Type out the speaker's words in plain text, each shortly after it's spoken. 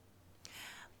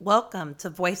Welcome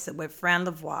to Voice It with Fran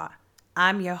Lavoie.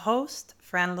 I'm your host,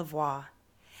 Fran Lavoie,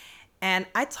 and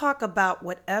I talk about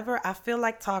whatever I feel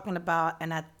like talking about,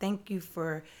 and I thank you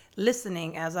for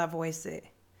listening as I voice it.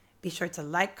 Be sure to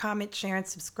like, comment, share, and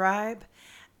subscribe.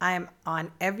 I am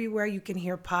on everywhere you can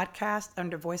hear podcasts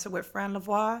under Voice It with Fran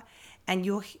Lavoie, and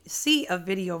you'll see a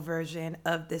video version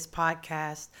of this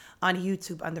podcast on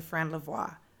YouTube under Fran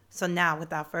Lavoie. So now,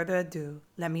 without further ado,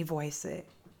 let me voice it.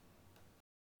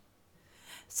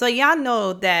 So y'all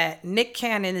know that Nick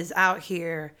Cannon is out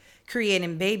here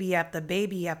creating baby after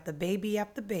baby after baby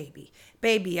after baby.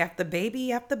 Baby after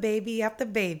baby after baby after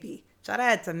baby. So I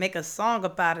had to make a song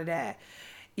about it that.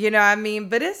 You know what I mean?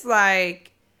 But it's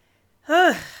like,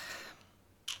 my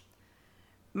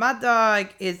dog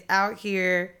is out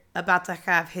here about to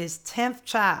have his 10th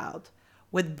child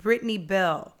with Brittany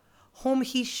Bell, whom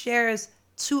he shares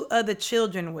 2 other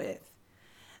children with.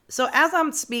 So as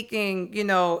I'm speaking,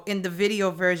 in the video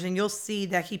version, you'll see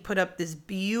that he put up this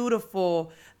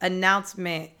beautiful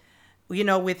announcement,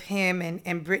 with him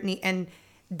and Brittany, and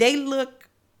they look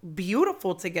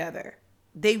beautiful together.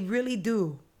 They really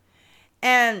do.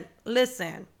 And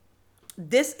listen,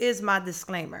 this is my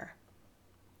disclaimer.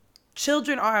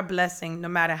 Children are a blessing no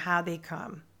matter how they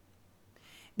come,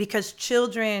 because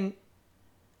children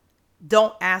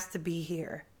don't ask to be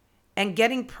here. And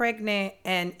getting pregnant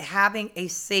and having a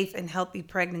safe and healthy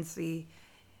pregnancy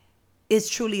is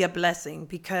truly a blessing,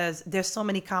 because there's so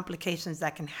many complications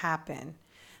that can happen.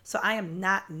 So I am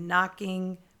not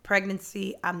knocking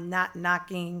pregnancy. I'm not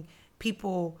knocking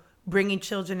people bringing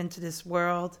children into this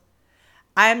world.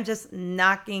 I am just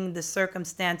knocking the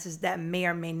circumstances that may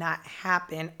or may not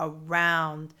happen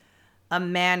around a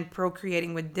man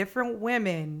procreating with different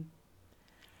women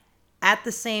at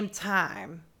the same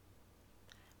time.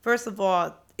 First of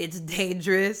all, it's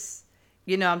dangerous.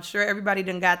 I'm sure everybody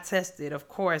done got tested. Of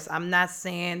course, I'm not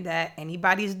saying that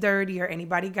anybody's dirty or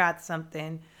anybody got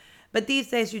something, but these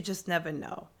days you just never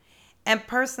know. And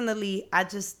personally, I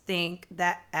just think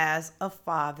that as a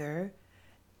father,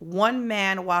 one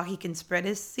man, while he can spread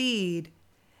his seed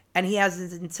and he has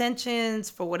his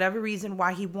intentions for whatever reason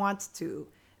why he wants to,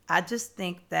 I just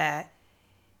think that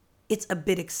it's a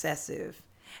bit excessive.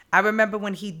 I remember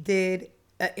when he did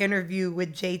an interview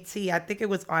with JT. I think it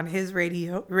was on his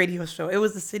radio show. It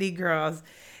was the City Girls.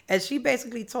 And she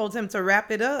basically told him to wrap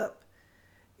it up.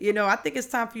 I think it's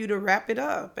time for you to wrap it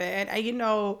up. And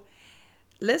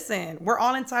listen, we're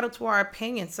all entitled to our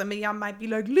opinion. Some of y'all might be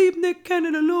like, leave Nick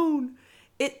Cannon alone.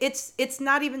 It's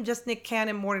not even just Nick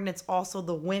Cannon more than it's also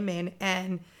the women.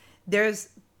 And there's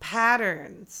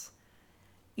patterns.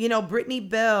 Brittany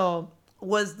Bell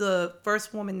was the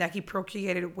first woman that he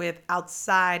procreated with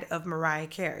outside of Mariah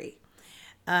Carey.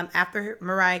 After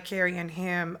Mariah Carey and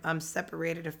him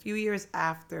separated a few years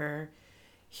after,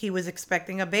 he was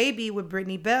expecting a baby with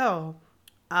Brittany Bell.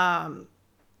 Then,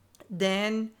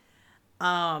 you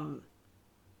know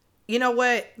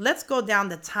what? Let's go down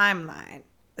the timeline.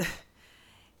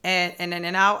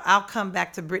 and I'll come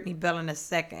back to Brittany Bell in a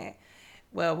second.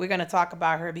 Well, we're going to talk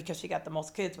about her because she got the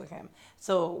most kids with him.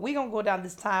 So we're going to go down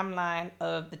this timeline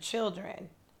of the children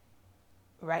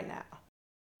right now.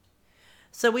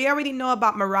 So we already know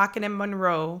about Moroccan and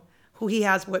Monroe, who he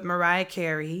has with Mariah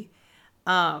Carey.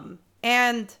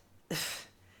 And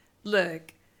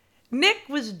look, Nick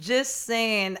was just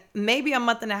saying maybe a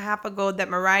month and a half ago that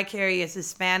Mariah Carey is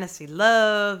his fantasy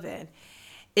love. And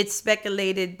it's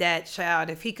speculated that, child,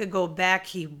 if he could go back,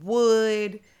 he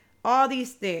would. All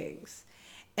these things.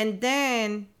 And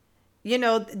then,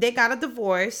 they got a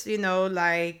divorce,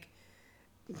 I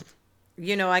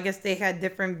guess they had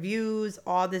different views,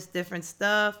 all this different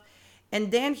stuff. And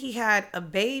then he had a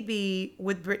baby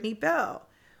with Brittany Bell,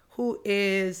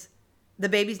 the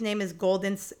baby's name is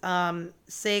Golden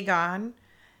Sagan.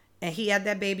 And he had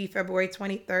that baby February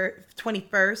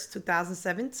 21st,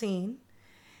 2017.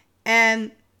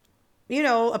 And,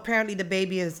 apparently the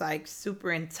baby is like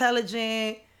super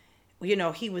intelligent.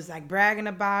 He was like bragging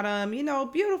about him,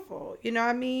 beautiful. You know what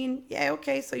I mean? Yeah,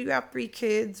 okay, so you have 3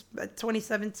 kids,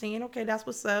 2017. Okay, that's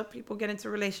what's up. People get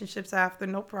into relationships after,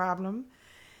 no problem.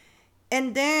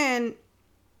 And then,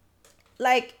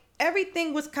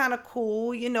 everything was kind of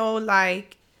cool, he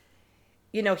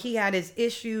had his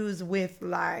issues with,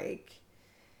 God,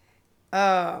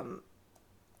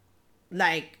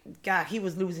 he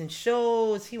was losing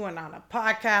shows. He went on a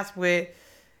podcast with,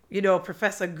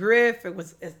 Professor Griff.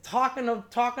 It's talking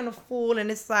to fool,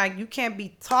 and it's like, you can't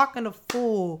be talking to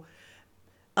fool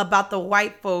about the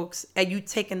white folks and you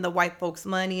taking the white folks'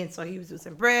 money. And so he was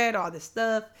losing bread, all this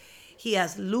stuff. He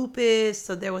has lupus,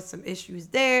 so there was some issues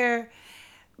there.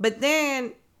 But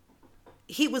then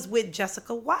he was with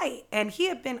Jessica White, and he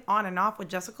had been on and off with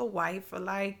Jessica White for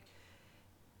like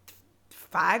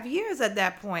 5 years at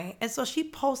that point. And so she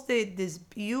posted this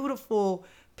beautiful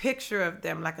picture of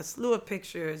them, like a slew of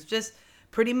pictures, just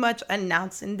pretty much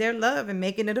announcing their love and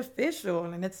making it official.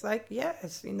 And it's like,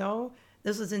 yes,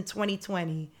 this was in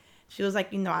 2020. She was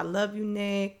like, I love you,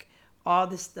 Nick, all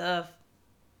this stuff.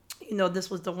 This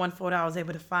was the one photo I was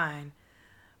able to find.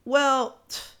 Well,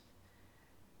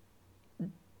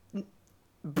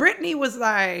 Brittany was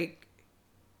like,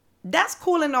 that's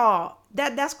cool and all.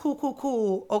 That's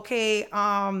cool. Okay,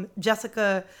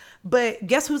 Jessica. But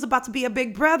guess who's about to be a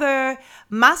big brother?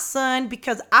 My son,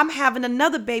 because I'm having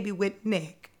another baby with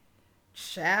Nick.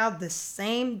 Child, the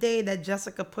same day that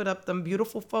Jessica put up them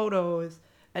beautiful photos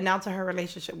announcing her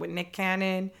relationship with Nick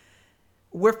Cannon,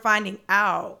 we're finding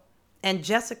out, and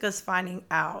Jessica's finding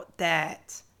out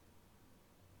that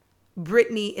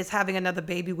Brittany is having another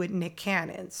baby with Nick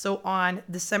Cannon. So on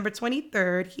December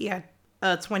 23rd,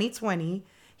 2020,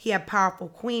 he had Powerful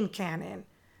Queen Cannon.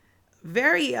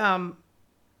 Very,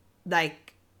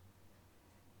 like,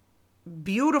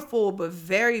 beautiful, but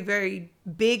very, very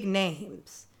big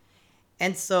names.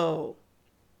 And so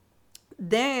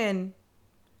then,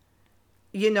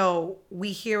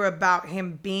 we hear about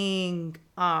him being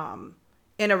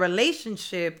in a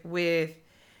relationship with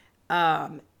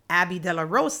Abby De La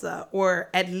Rosa, or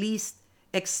at least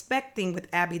expecting with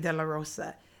Abby De La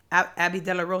Rosa. Abby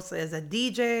De La Rosa is a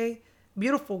DJ,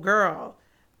 beautiful girl.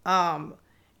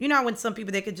 When some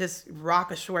people, they could just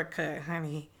rock a shortcut,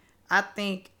 honey. I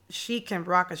think she can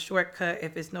rock a shortcut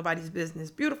if it's nobody's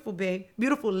business. Beautiful, babe,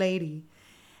 beautiful lady.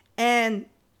 And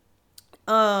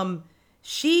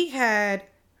she had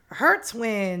her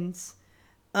twins,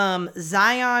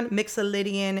 Zion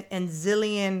Mixolydian and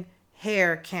Zillian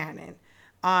Hare Cannon,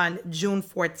 on June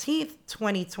 14th,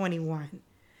 2021.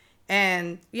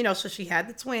 And, so she had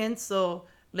the twins. So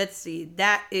let's see,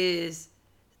 that is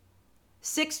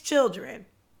 6 children,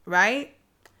 right?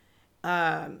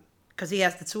 Because he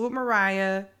has the 2 with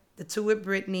Mariah, the 2 with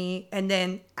Brittany. And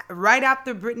then right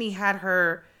after Brittany had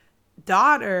her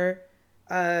daughter,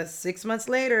 6 months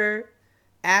later,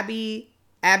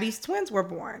 Abby's twins were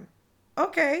born.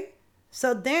 Okay.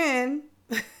 So then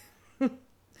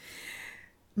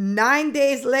 9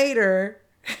 days later,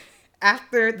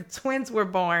 after the twins were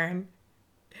born,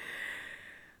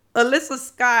 Alyssa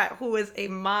Scott, who is a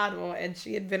model, and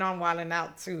she had been on Wild 'N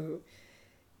Out too,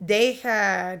 they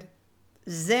had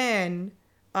Zen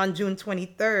on June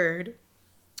 23rd.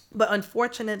 But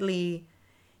unfortunately,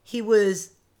 he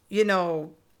was,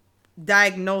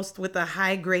 diagnosed with a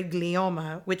high-grade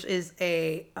glioma, which is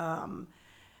a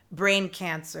brain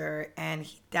cancer, and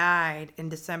he died in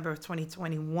December of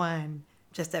 2021,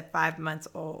 just at 5 months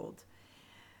old.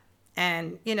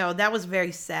 And, that was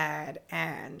very sad,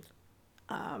 and,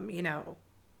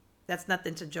 that's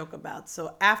nothing to joke about.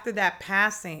 So after that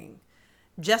passing,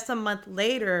 just a month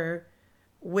later,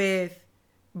 with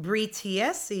Brie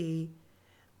Tiesi,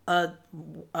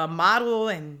 a model,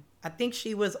 and I think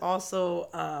she was also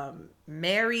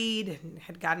married and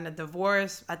had gotten a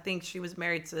divorce. I think she was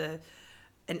married to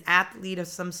an athlete of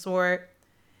some sort.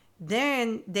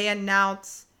 Then they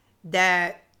announced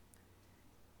that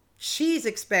she's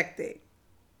expecting.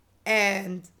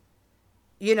 And,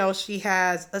 she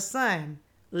has a son,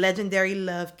 Legendary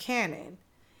Love Cannon.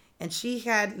 And she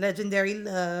had Legendary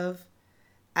Love,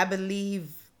 I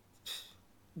believe,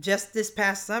 just this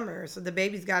past summer. So the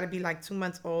baby's got to be like 2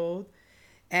 months old.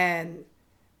 And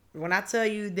when I tell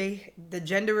you the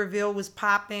gender reveal was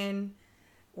popping,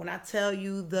 when I tell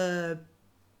you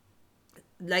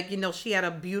she had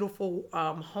a beautiful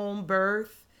home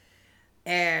birth,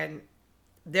 and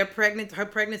her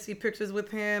pregnancy pictures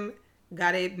with him,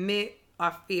 gotta admit,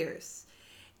 are fierce.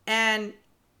 And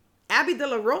Abby De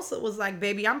La Rosa was like,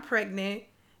 baby, I'm pregnant,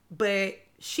 but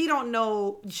she don't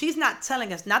know. She's not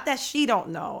telling us. Not that she don't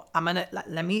know. I'm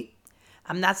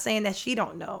not saying that she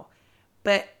don't know.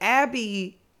 But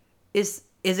Abby is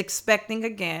expecting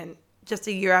again, just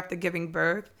a year after giving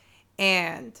birth.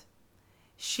 And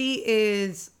she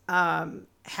is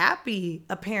happy,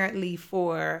 apparently,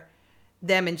 for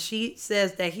them. And she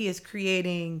says that he is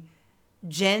creating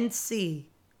Gen C.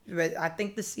 I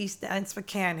think the C stands for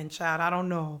Cannon, child. I don't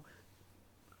know.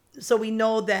 So we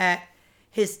know that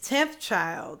his 10th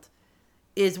child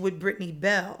is with Brittany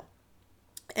Bell.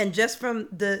 And just from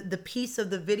the piece of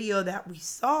the video that we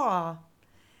saw,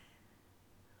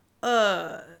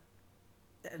 they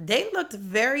looked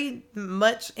very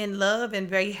much in love and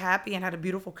very happy and had a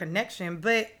beautiful connection.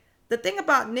 But the thing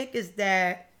about Nick is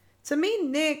that, to me,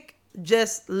 Nick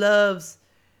just loves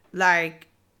like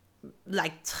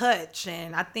touch,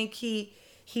 and I think he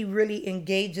he really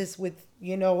engages with,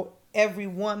 every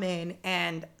woman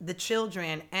and the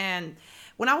children. And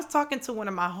when I was talking to one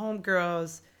of my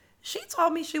homegirls, she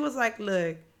told me, she was like,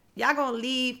 look, y'all gonna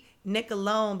leave Nick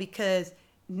alone because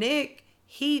Nick,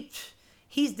 he's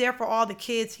there for all the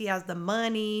kids. He has the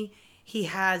money. He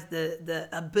has the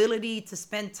ability to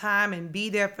spend time and be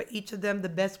there for each of them the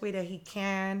best way that he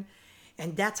can.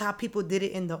 And that's how people did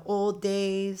it in the old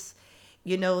days.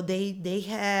 They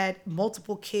had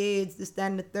multiple kids, this, that,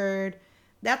 and the third.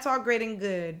 That's all great and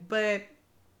good. But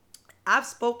I've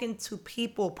spoken to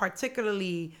people,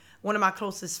 particularly one of my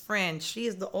closest friends. She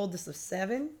is the oldest of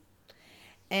 7.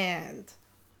 And,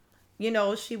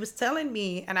 she was telling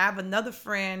me, and I have another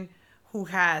friend who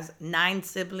has 9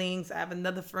 siblings. I have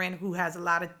another friend who has a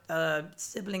lot of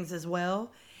siblings as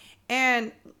well.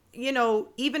 And,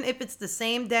 even if it's the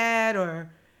same dad,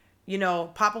 or,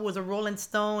 Papa was a Rolling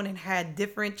Stone and had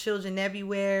different children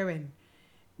everywhere, and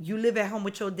you live at home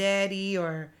with your daddy,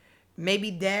 or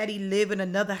maybe daddy live in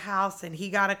another house and he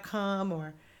got to come,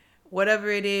 or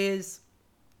whatever it is.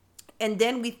 And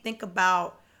then we think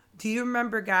about, do you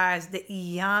remember, guys, the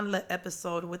Iyanla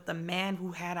episode with the man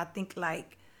who had, I think,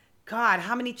 like, God,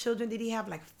 how many children did he have?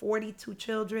 Like 42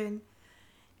 children,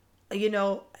 but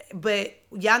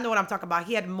y'all know what I'm talking about.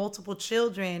 He had multiple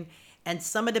children, and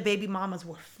some of the baby mamas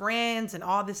were friends and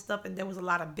all this stuff. And there was a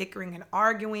lot of bickering and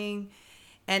arguing,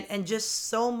 and just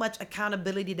so much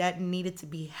accountability that needed to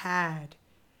be had.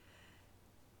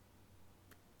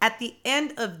 At the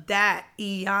end of that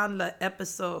Iyanla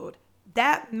episode,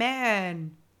 that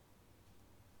man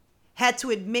had to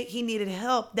admit he needed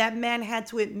help. That man had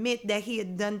to admit that he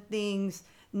had done things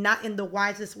not in the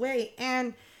wisest way.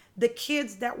 And the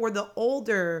kids that were the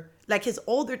older, like his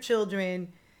older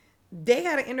children, they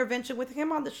had an intervention with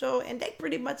him on the show, and they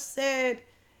pretty much said,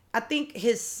 I think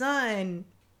his son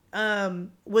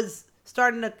was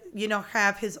starting to,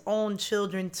 have his own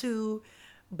children too.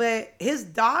 But his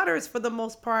daughters, for the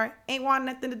most part, ain't want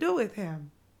nothing to do with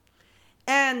him.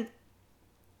 And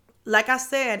like I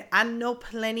said, I know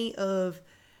plenty of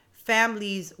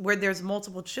families where there's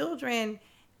multiple children,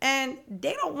 and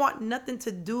they don't want nothing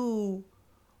to do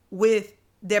with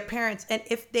their parents. And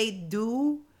if they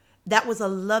do, that was a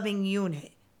loving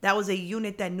unit. That was a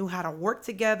unit that knew how to work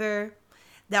together.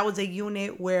 That was a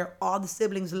unit where all the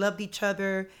siblings loved each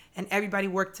other and everybody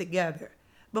worked together.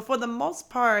 But for the most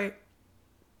part,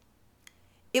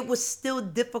 it was still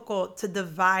difficult to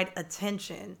divide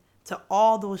attention to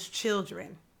all those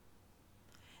children.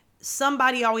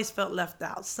 Somebody always felt left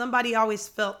out. Somebody always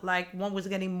felt like one was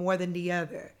getting more than the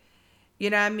other. You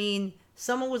know what I mean?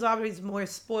 Someone was always more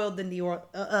spoiled than the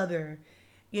other,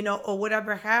 or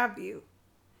whatever have you.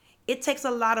 It takes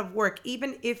a lot of work,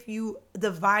 even if you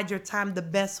divide your time the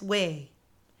best way.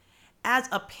 As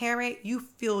a parent, you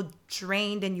feel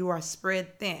drained and you are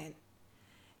spread thin.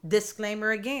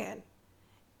 Disclaimer again.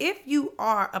 If you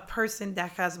are a person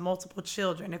that has multiple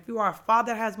children, if you are a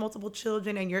father that has multiple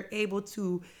children and you're able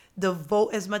to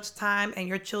devote as much time and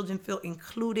your children feel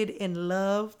included and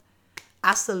loved,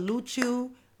 I salute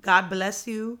you. God bless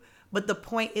you. But the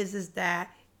point is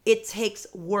that it takes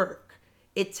work.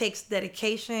 It takes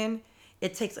dedication.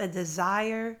 It takes a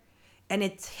desire. And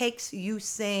it takes you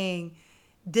saying,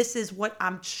 this is what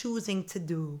I'm choosing to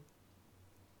do,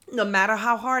 no matter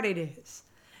how hard it is.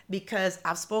 Because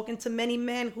I've spoken to many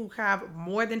men who have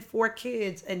more than 4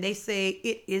 kids, and they say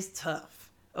it is tough.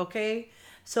 Okay?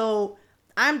 So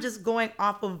I'm just going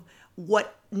off of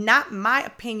what, not my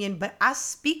opinion, but I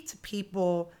speak to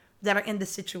people that are in the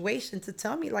situation to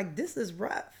tell me, like, this is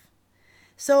rough.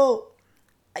 So,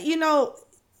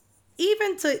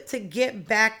 even to get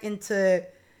back into,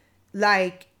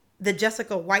 like, the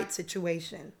Jessica White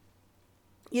situation,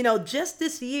 just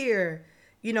this year,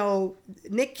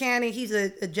 Nick Cannon, he's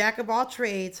a jack of all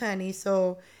trades, honey.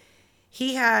 So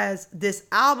he has this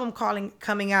album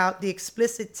coming out, the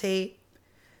explicit tape,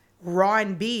 Raw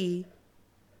and B.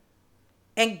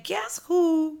 And guess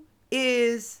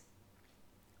who's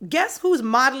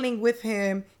modeling with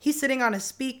him? He's sitting on a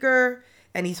speaker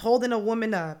and he's holding a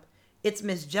woman up. It's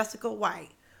Miss Jessica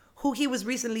White, who he was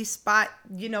recently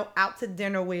out to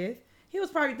dinner with. He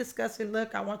was probably discussing,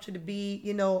 look, I want you to be,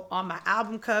 on my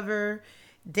album cover.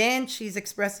 Then she's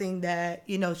expressing that,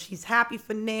 she's happy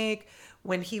for Nick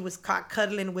when he was caught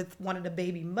cuddling with one of the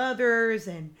baby mothers.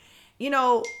 And,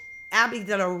 Abby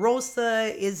De La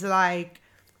Rosa is like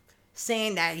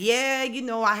saying that, yeah,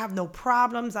 I have no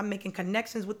problems. I'm making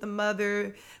connections with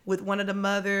one of the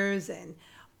mothers and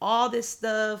all this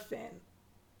stuff. And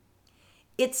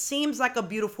it seems like a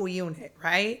beautiful unit,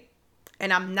 right?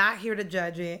 And I'm not here to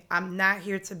judge it. I'm not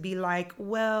here to be like,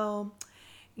 well,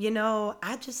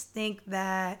 I just think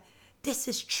that this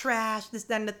is trash, this,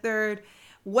 that, and the third.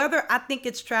 Whether I think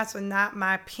it's trash or not,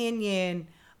 my opinion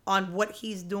on what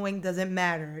he's doing doesn't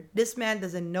matter. This man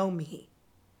doesn't know me.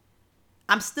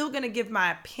 I'm still going to give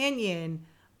my opinion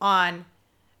on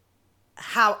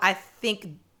how I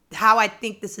think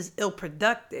this is ill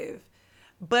productive.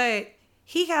 But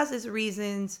he has his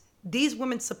reasons. These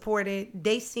women support it.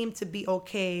 They seem to be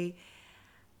okay.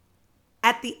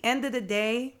 At the end of the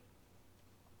day,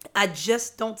 I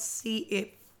just don't see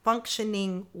it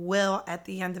functioning well at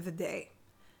the end of the day.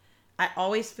 I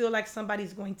always feel like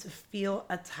somebody's going to feel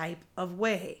a type of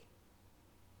way.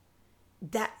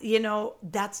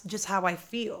 That's just how I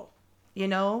feel,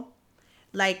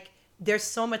 Like, there's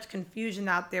so much confusion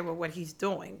out there with what he's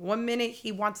doing. One minute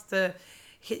he wants to,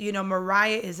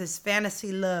 Mariah is his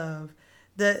fantasy love.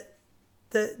 The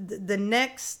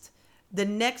next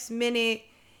minute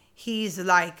he's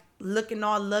like looking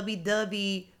all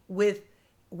lovey-dovey with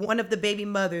one of the baby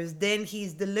mothers. Then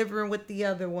he's delivering with the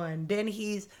other one. Then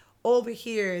he's over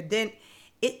here. Then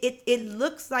it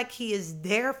looks like he is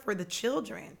there for the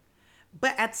children.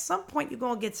 But at some point, you're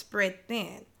going to get spread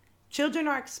thin. Children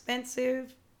are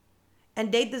expensive,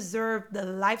 and they deserve the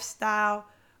lifestyle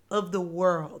of the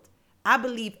world. I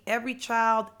believe every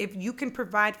child, if you can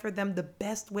provide for them the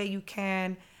best way you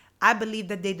can, I believe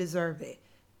that they deserve it.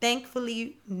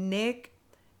 Thankfully, Nick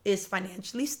is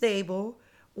financially stable,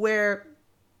 where,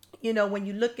 when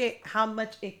you look at how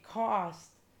much it costs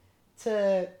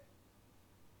to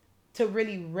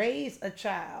really raise a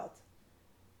child,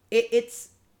 it's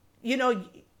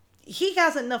he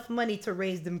has enough money to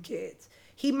raise them kids.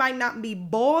 He might not be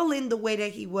balling the way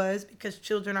that he was, because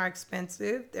children are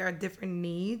expensive. There are different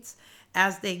needs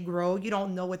as they grow. You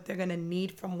don't know what they're going to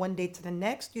need from one day to the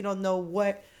next. You don't know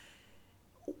what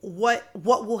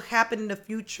will happen in the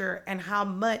future and how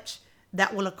much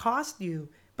that will cost you.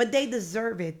 But they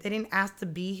deserve it. They didn't ask to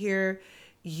be here.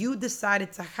 You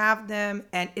decided to have them,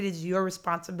 and it is your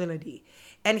responsibility.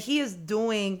 And he is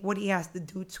doing what he has to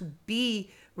do to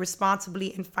be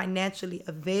responsibly and financially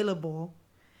available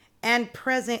and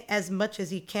present as much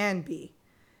as he can be.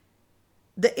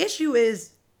 The issue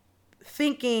is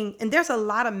thinking, and there's a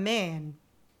lot of men,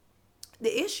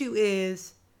 the issue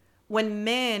is when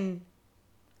men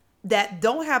that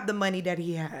don't have the money that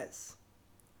he has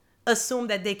assume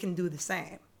that they can do the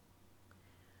same.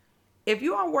 If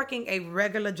you are working a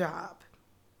regular job,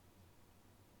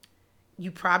 you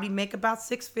probably make about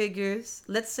 6 figures.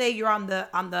 Let's say you're on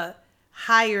the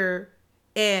higher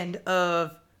end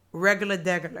of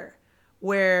regular,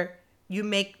 where you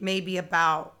make maybe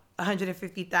about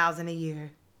 $150,000 a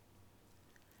year.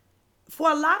 For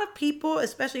a lot of people,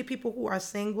 especially people who are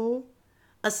single,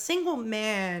 a single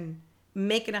man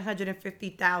making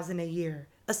 $150,000 a year,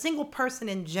 a single person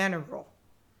in general,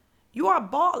 you are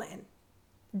balling.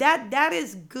 That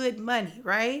is good money,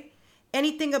 right?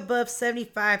 Anything above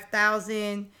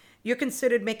 $75,000, you're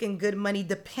considered making good money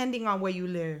depending on where you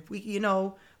live. We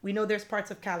know there's parts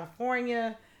of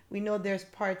California. We know there's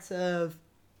parts of,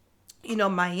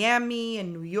 Miami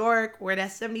and New York where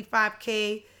that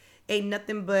 $75K ain't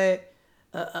nothing but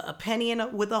a penny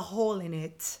with a hole in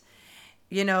it.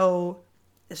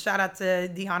 Shout out to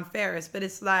Deion Ferris, but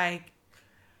it's like,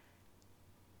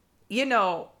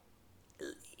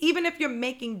 even if you're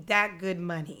making that good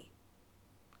money,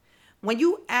 when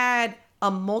you add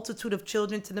a multitude of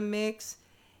children to the mix,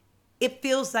 it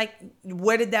feels like,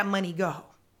 where did that money go?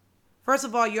 First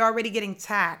of all, you're already getting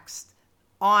taxed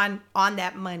on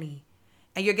that money.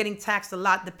 And you're getting taxed a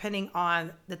lot depending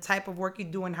on the type of work you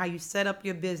do and how you set up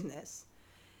your business.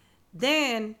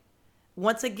 Then,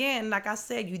 once again, like I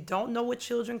said, you don't know what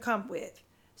children come with.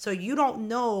 So you don't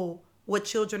know what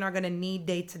children are going to need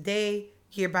day to day,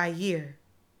 year by year.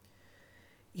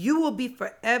 You will be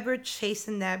forever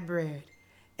chasing that bread.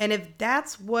 And if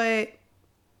that's what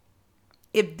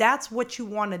you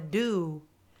want to do,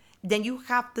 then you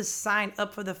have to sign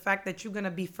up for the fact that you're going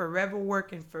to be forever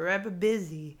working, forever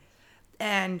busy.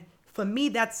 And for me,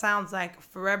 that sounds like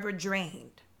forever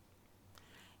drained.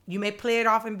 You may play it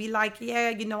off and be like,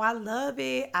 yeah, I love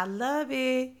it,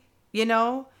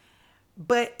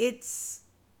 but it's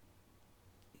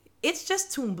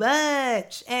just too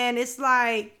much. And it's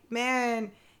like,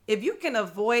 man, if you can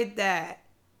avoid that,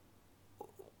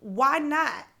 why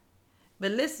not?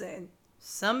 But listen,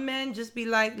 some men just be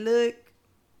like, look,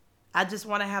 I just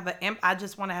want to have an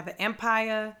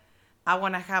empire. I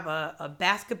want to have a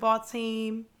basketball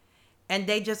team, and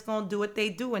they just gonna do what they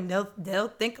do, and they'll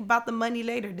think about the money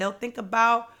later. They'll think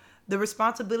about the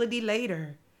responsibility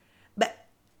later. But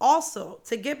also,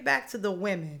 to get back to the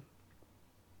women,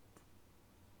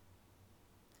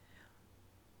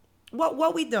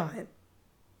 what we doing?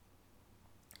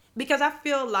 Because I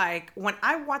feel like when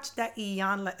I watched that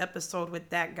Iyanla episode with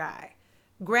that guy,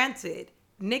 granted,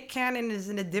 Nick Cannon is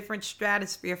in a different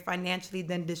stratosphere financially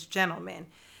than this gentleman.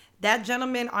 That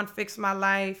gentleman on Fix My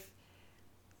Life,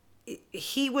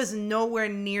 he was nowhere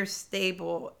near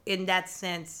stable in that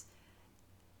sense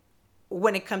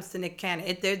when it comes to Nick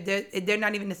Cannon. They're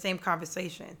not even the same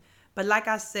conversation. But like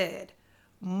I said,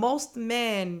 most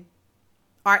men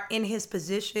are in his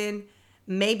position,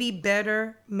 maybe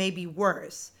better, maybe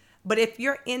worse. But if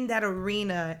you're in that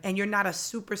arena and you're not a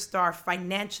superstar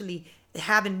financially,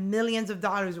 having millions of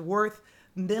dollars worth,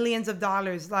 millions of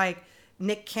dollars like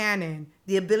Nick Cannon,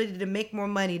 the ability to make more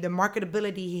money, the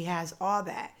marketability he has, all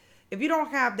that. If you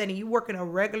don't have that and you work in a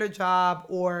regular job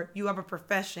or you have a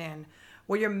profession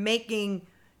where you're making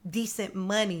decent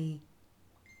money,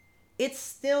 it's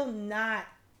still not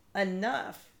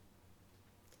enough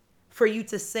for you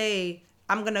to say,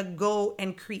 I'm going to go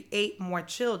and create more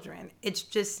children. It's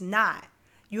just not.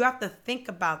 You have to think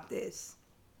about this.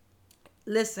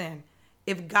 Listen,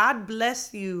 if God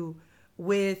bless you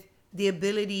with the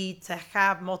ability to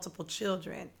have multiple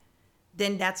children,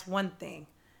 then that's one thing.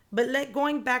 But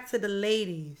going back to the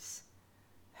ladies,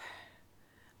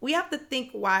 we have to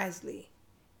think wisely.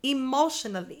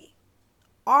 Emotionally,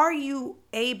 are you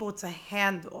able to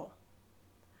handle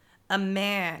a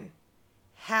man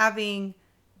having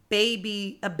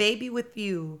a baby with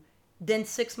you, then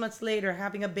 6 months later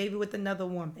having a baby with another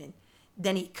woman,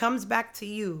 then he comes back to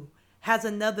you, has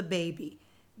another baby,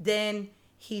 then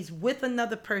he's with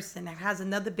another person and has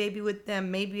another baby with them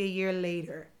maybe a year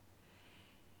later?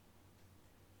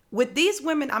 With these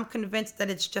women, I'm convinced that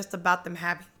it's just about them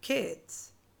having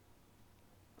kids.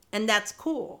 And that's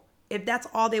cool. If that's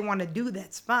all they want to do,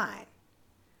 that's fine.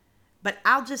 But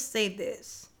I'll just say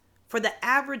this. For the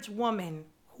average woman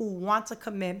who wants a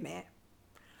commitment,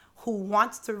 who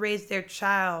wants to raise their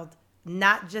child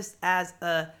not just as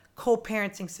a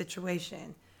co-parenting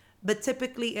situation, but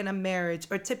typically in a marriage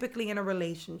or typically in a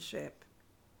relationship,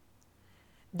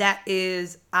 that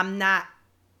is, I'm not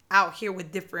out here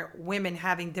with different women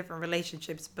having different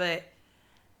relationships, but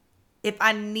if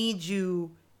I need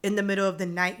you in the middle of the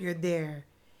night, you're there.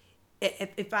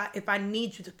 If I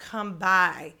need you to come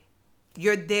by,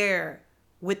 you're there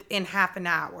within half an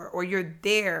hour, or you're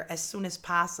there as soon as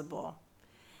possible.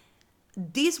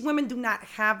 These women do not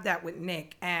have that with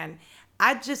Nick, and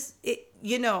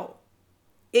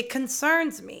it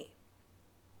concerns me.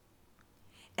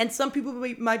 And some people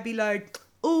might be like,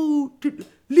 oh,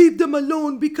 leave them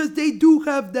alone because they do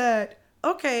have that.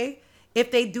 Okay,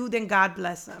 if they do, then God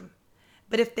bless them.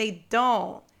 But if they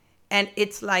don't, and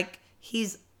it's like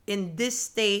he's in this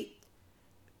state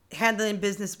handling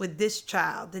business with this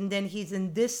child, and then he's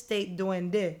in this state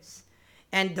doing this,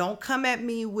 and don't come at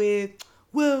me with,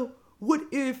 well, what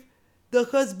if the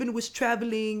husband was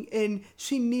traveling and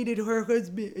she needed her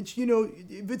husband, and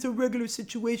if it's a regular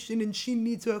situation and she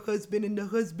needs her husband and the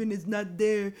husband is not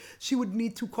there, she would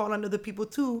need to call on other people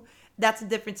too. That's a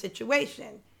different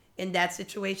situation. In that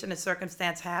situation, a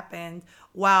circumstance happened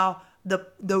while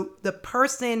the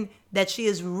person that she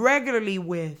is regularly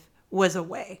with was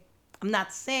away. I'm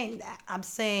not saying that. I'm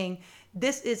saying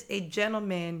this is a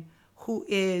gentleman who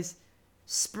is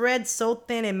spread so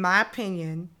thin, in my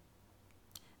opinion,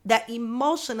 that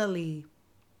emotionally,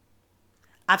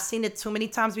 I've seen it too many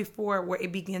times before, where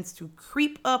it begins to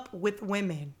creep up with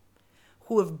women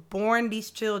who have borne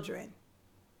these children,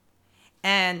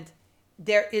 and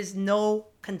there is no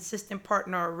consistent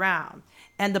partner around.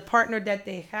 And the partner that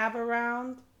they have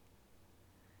around,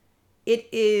 they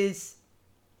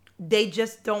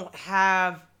just don't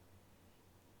have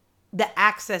the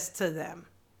access to them.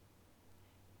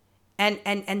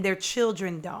 And their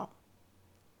children don't.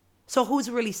 So who's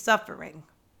really suffering?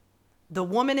 The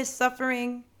woman is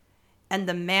suffering and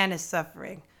the man is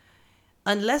suffering.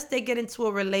 Unless they get into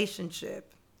a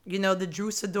relationship, the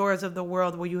Drew Sidors of the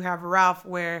world, where you have Ralph,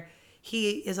 where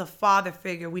he is a father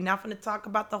figure. We're not going to talk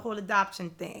about the whole adoption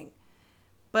thing,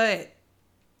 but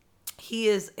he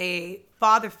is a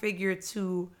father figure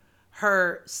to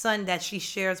her son that she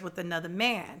shares with another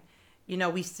man.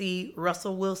 We see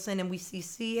Russell Wilson and we see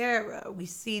Sierra. We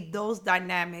see those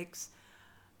dynamics,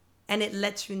 and it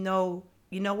lets you know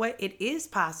what? It is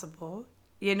possible,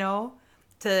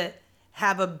 to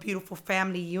have a beautiful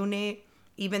family unit,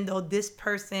 even though this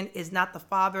person is not the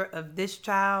father of this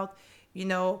child.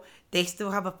 They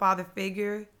still have a father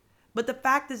figure. But the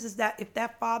fact is that if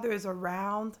that father is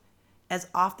around as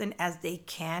often as they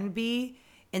can be,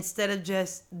 instead of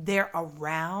just they're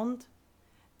around,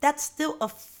 that still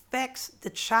affects the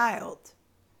child.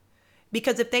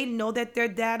 Because if they know that their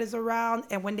dad is around,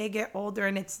 and when they get older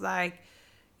and it's like,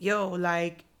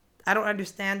 I don't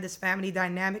understand this family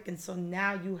dynamic. And so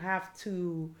now you have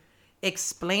to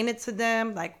explain it to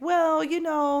them like, well,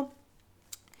 your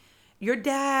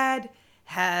dad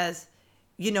has,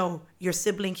 your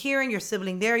sibling here and your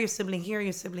sibling there, your sibling here,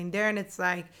 your sibling there. And it's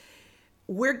like,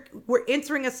 we're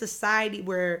entering a society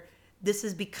where this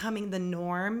is becoming the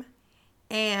norm.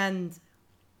 And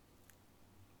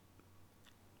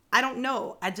I don't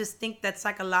know. I just think that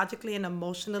psychologically and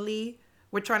emotionally,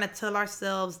 we're trying to tell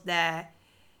ourselves that,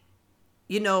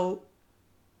 we're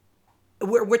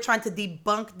trying to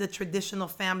debunk the traditional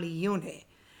family unit.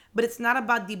 But it's not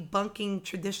about debunking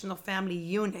traditional family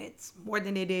units more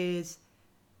than it is,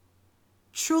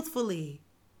 truthfully,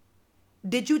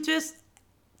 did you just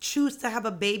choose to have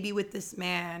a baby with this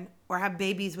man or have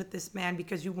babies with this man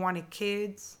because you wanted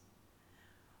kids?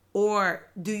 Or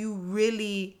do you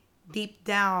really deep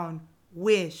down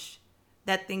wish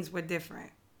that things were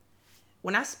different?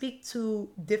 When I speak to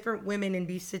different women in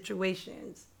these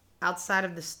situations, outside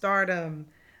of the stardom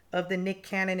of the Nick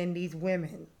Cannon and these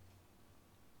women,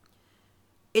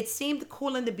 it seemed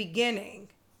cool in the beginning,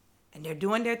 and they're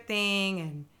doing their thing,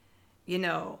 and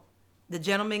the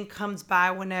gentleman comes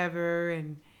by whenever,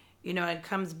 and it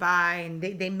comes by, and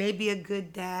they may be a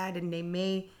good dad, and they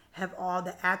may have all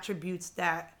the attributes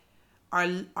that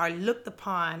are looked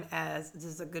upon as, this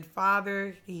is a good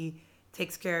father, he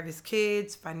takes care of his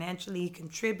kids, financially he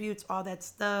contributes, all that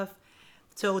stuff.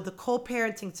 So the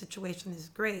co-parenting situation is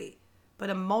great, but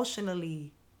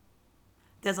emotionally,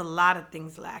 there's a lot of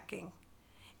things lacking.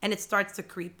 And it starts to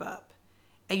creep up,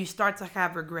 and you start to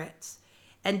have regrets.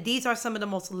 And these are some of the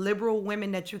most liberal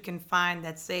women that you can find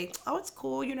that say, oh, it's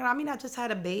cool. I just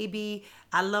had a baby.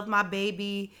 I love my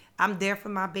baby. I'm there for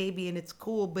my baby, and it's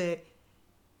cool. But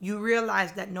you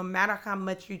realize that no matter how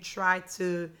much you try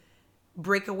to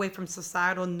break away from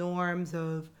societal norms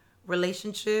of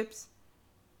relationships,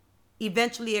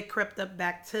 eventually it crept up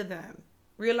back to them,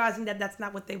 realizing that that's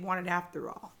not what they wanted after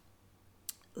all.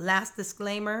 Last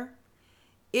disclaimer,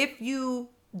 if you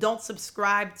don't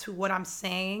subscribe to what I'm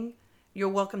saying, you're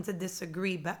welcome to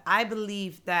disagree. But I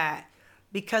believe that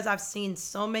because I've seen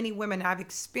so many women, I've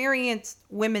experienced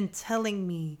women telling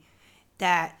me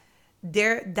that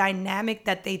their dynamic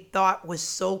that they thought was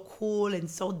so cool and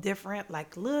so different,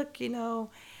 like, look,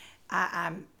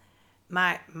 I'm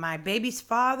my baby's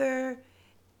father,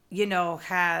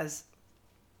 has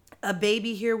a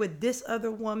baby here with this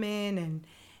other woman,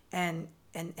 and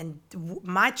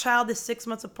my child is 6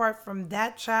 months apart from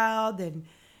that child, and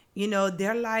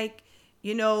they're like,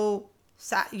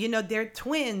 they're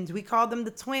twins. We call them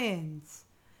the twins.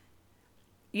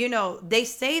 They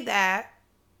say that,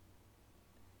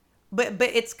 but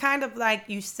it's kind of like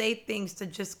you say things to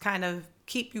just kind of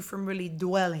keep you from really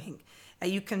dwelling,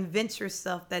 and you convince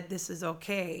yourself that this is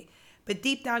okay, but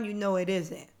deep down it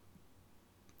isn't.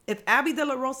 If Abby De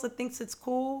La Rosa thinks it's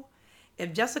cool,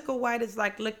 if Jessica White is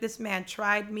like, look, this man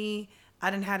tried me,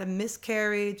 I done had a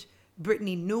miscarriage,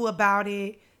 Brittany knew about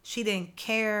it, she didn't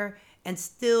care, and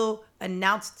still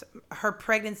announced her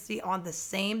pregnancy on the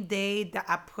same day that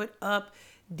I put up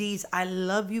these I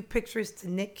love you pictures to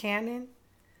Nick Cannon.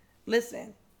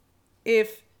 Listen,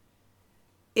 if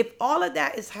all of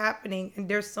that is happening and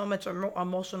there's so much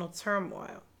emotional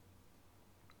turmoil,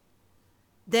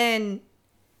 then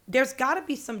there's got to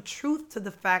be some truth to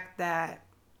the fact that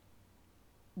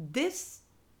this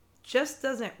just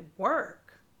doesn't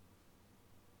work.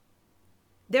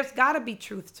 There's got to be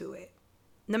truth to it,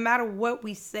 no matter what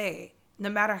we say, no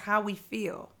matter how we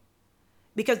feel,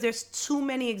 because there's too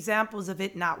many examples of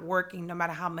it not working, no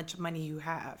matter how much money you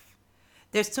have.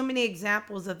 There's too many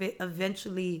examples of it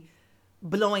eventually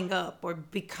blowing up or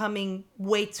becoming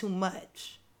way too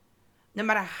much, no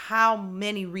matter how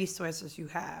many resources you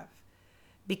have.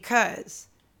 Because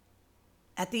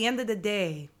at the end of the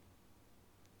day,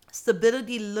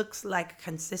 stability looks like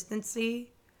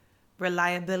consistency,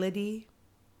 reliability,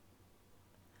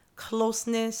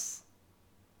 closeness,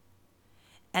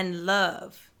 and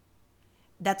love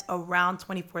that's around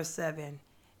 24/7.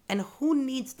 And who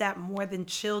needs that more than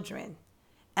children?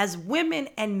 As women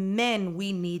and men,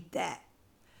 we need that.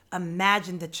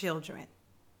 Imagine the children.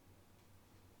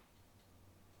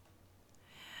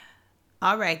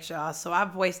 All right, y'all. So I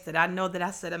voiced it. I know that I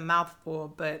said a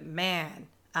mouthful, but man,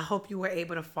 I hope you were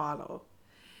able to follow.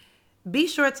 Be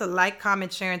sure to like,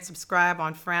 comment, share, and subscribe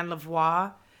on Fran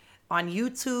Lavoie on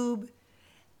YouTube.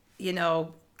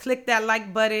 Click that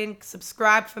like button.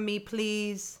 Subscribe for me,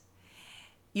 please.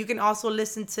 You can also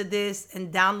listen to this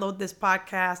and download this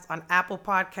podcast on Apple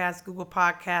Podcasts, Google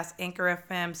Podcasts, Anchor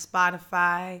FM,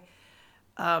 Spotify,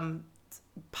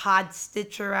 Pod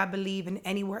Stitcher, I believe, and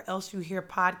anywhere else you hear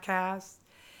podcasts.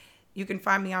 You can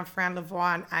find me on Fran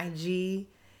Lavoie on IG.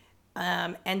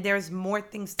 And there's more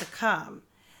things to come.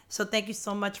 So thank you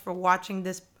so much for watching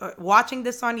this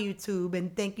on YouTube,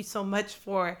 and thank you so much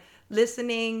for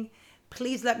listening.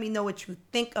 Please let me know what you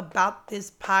think about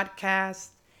this podcast.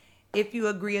 If you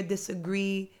agree or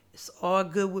disagree, it's all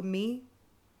good with me.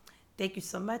 Thank you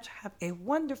so much. Have a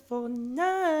wonderful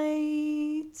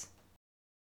night.